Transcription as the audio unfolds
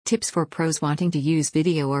Tips for pros wanting to use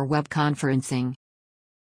video or web conferencing.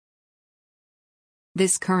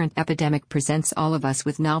 This current epidemic presents all of us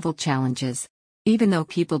with novel challenges. Even though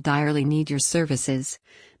people direly need your services,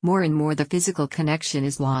 more and more the physical connection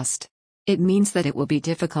is lost. It means that it will be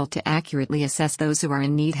difficult to accurately assess those who are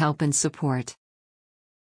in need help and support.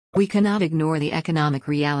 We cannot ignore the economic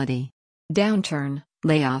reality. Downturn,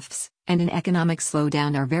 layoffs, and an economic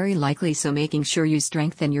slowdown are very likely, so making sure you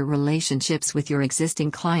strengthen your relationships with your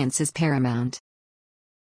existing clients is paramount.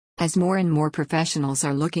 As more and more professionals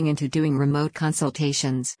are looking into doing remote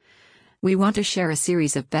consultations, we want to share a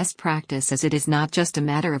series of best practice, as it is not just a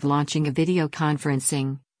matter of launching a video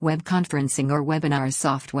conferencing, web conferencing or webinar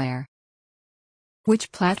software.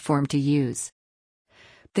 Which platform to use?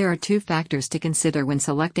 There are two factors to consider when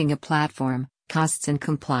selecting a platform: costs and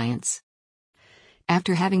compliance.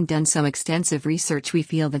 After having done some extensive research, we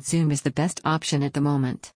feel that Zoom is the best option at the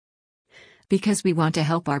moment. Because we want to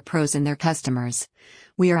help our pros and their customers,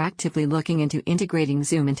 we are actively looking into integrating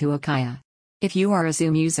Zoom into Okaya. If you are a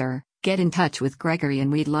Zoom user, get in touch with Gregory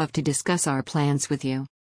and we'd love to discuss our plans with you.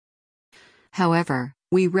 However,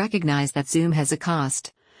 we recognize that Zoom has a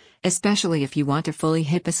cost, especially if you want to fully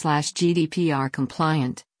HIPAA/GDPR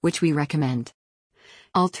compliant, which we recommend.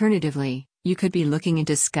 Alternatively, you could be looking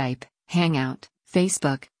into Skype, Hangout,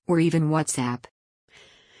 Facebook, or even WhatsApp.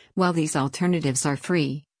 While these alternatives are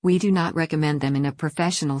free, we do not recommend them in a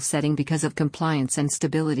professional setting because of compliance and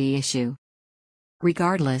stability issue.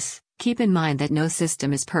 Regardless, keep in mind that no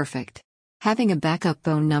system is perfect. Having a backup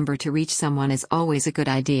phone number to reach someone is always a good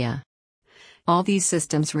idea. All these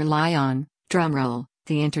systems rely on, drumroll,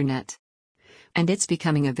 the internet. And it's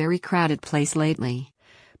becoming a very crowded place lately.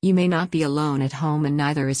 You may not be alone at home, and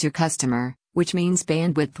neither is your customer, which means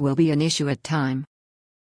bandwidth will be an issue at times.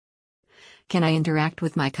 Can I interact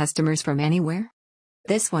with my customers from anywhere?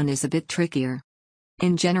 This one is a bit trickier.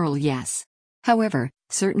 In general, yes. However,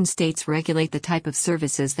 certain states regulate the type of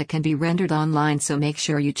services that can be rendered online, so make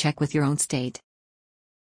sure you check with your own state.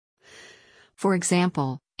 For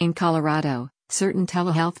example, in Colorado, certain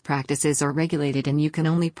telehealth practices are regulated and you can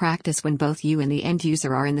only practice when both you and the end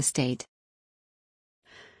user are in the state.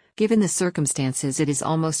 Given the circumstances, it is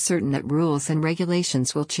almost certain that rules and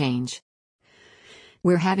regulations will change.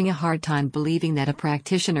 We're having a hard time believing that a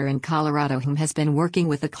practitioner in Colorado who has been working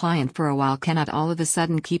with a client for a while cannot all of a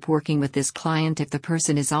sudden keep working with this client if the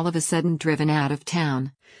person is all of a sudden driven out of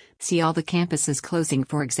town. See all the campuses closing,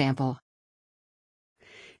 for example.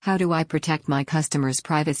 How do I protect my customers'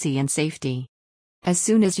 privacy and safety? As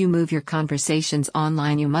soon as you move your conversations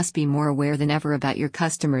online, you must be more aware than ever about your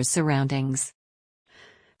customers' surroundings.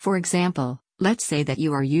 For example, let's say that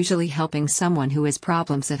you are usually helping someone who has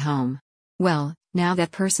problems at home. Well, now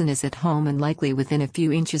that person is at home and likely within a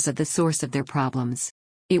few inches of the source of their problems.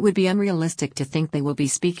 It would be unrealistic to think they will be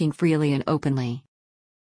speaking freely and openly.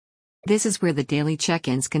 This is where the daily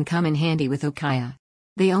check-ins can come in handy with Okaya.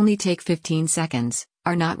 They only take 15 seconds,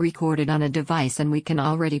 are not recorded on a device, and we can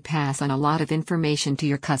already pass on a lot of information to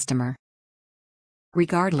your customer.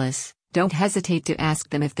 Regardless, don't hesitate to ask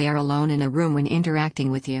them if they are alone in a room when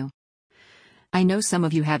interacting with you. I know some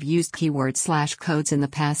of you have used keywords/codes in the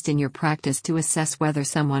past in your practice to assess whether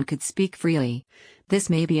someone could speak freely. This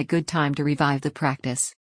may be a good time to revive the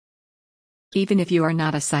practice. Even if you are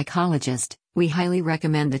not a psychologist, we highly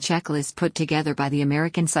recommend the checklist put together by the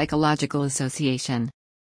American Psychological Association.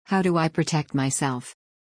 How do I protect myself?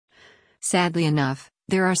 Sadly enough,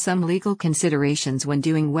 there are some legal considerations when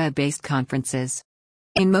doing web-based conferences.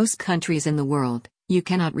 In most countries in the world, you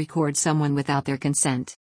cannot record someone without their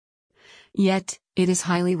consent. Yet, it is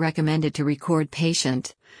highly recommended to record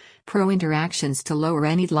patient-pro interactions to lower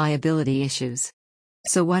any liability issues.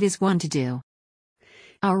 So what is one to do?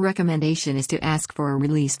 Our recommendation is to ask for a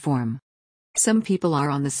release form. Some people are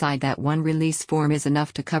on the side that one release form is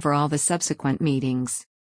enough to cover all the subsequent meetings.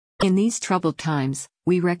 In these troubled times,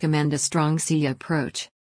 we recommend a strong C approach.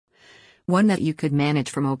 One that you could manage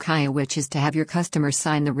from Okaya, which is to have your customer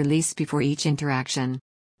sign the release before each interaction.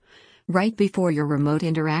 Right before your remote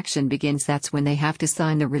interaction begins, that's when they have to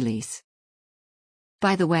sign the release.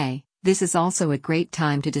 By the way, this is also a great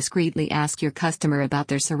time to discreetly ask your customer about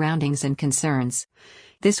their surroundings and concerns.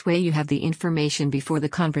 This way you have the information before the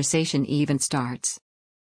conversation even starts.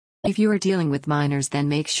 If you are dealing with minors, then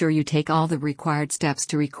make sure you take all the required steps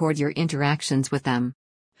to record your interactions with them.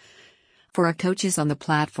 For our coaches on the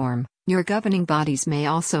platform, your governing bodies may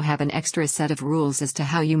also have an extra set of rules as to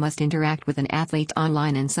how you must interact with an athlete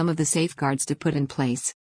online and some of the safeguards to put in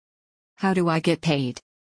place. How do I get paid?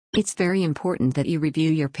 It's very important that you review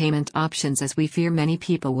your payment options, as we fear many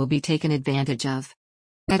people will be taken advantage of.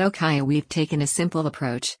 At Okaya, we've taken a simple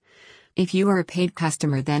approach. If you are a paid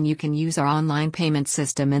customer, then you can use our online payment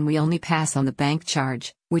system and we only pass on the bank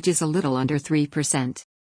charge, which is a little under 3%.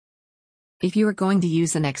 If you are going to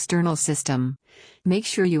use an external system, make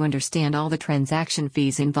sure you understand all the transaction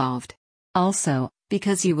fees involved. Also,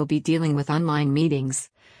 because you will be dealing with online meetings,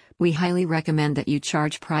 we highly recommend that you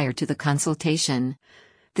charge prior to the consultation.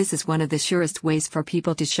 This is one of the surest ways for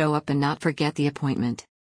people to show up and not forget the appointment.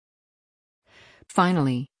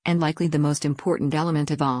 Finally, and likely the most important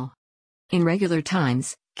element of all, in regular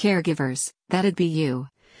times, caregivers, that'd be you,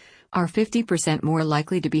 are 50% more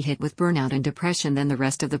likely to be hit with burnout and depression than the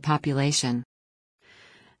rest of the population.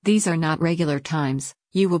 These are not regular times.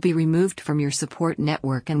 You will be removed from your support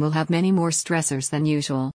network and will have many more stressors than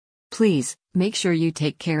usual. Please, make sure you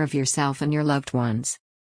take care of yourself and your loved ones.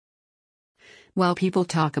 While people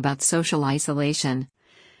talk about social isolation,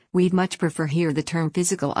 we'd much prefer hear the term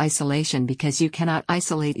physical isolation because you cannot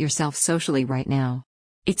isolate yourself socially right now.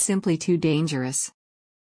 It's simply too dangerous.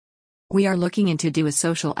 We are looking into do a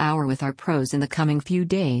social hour with our pros in the coming few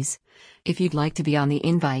days. If you'd like to be on the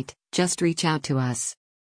invite, just reach out to us.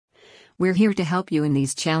 We're here to help you in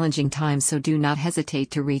these challenging times, so do not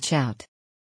hesitate to reach out.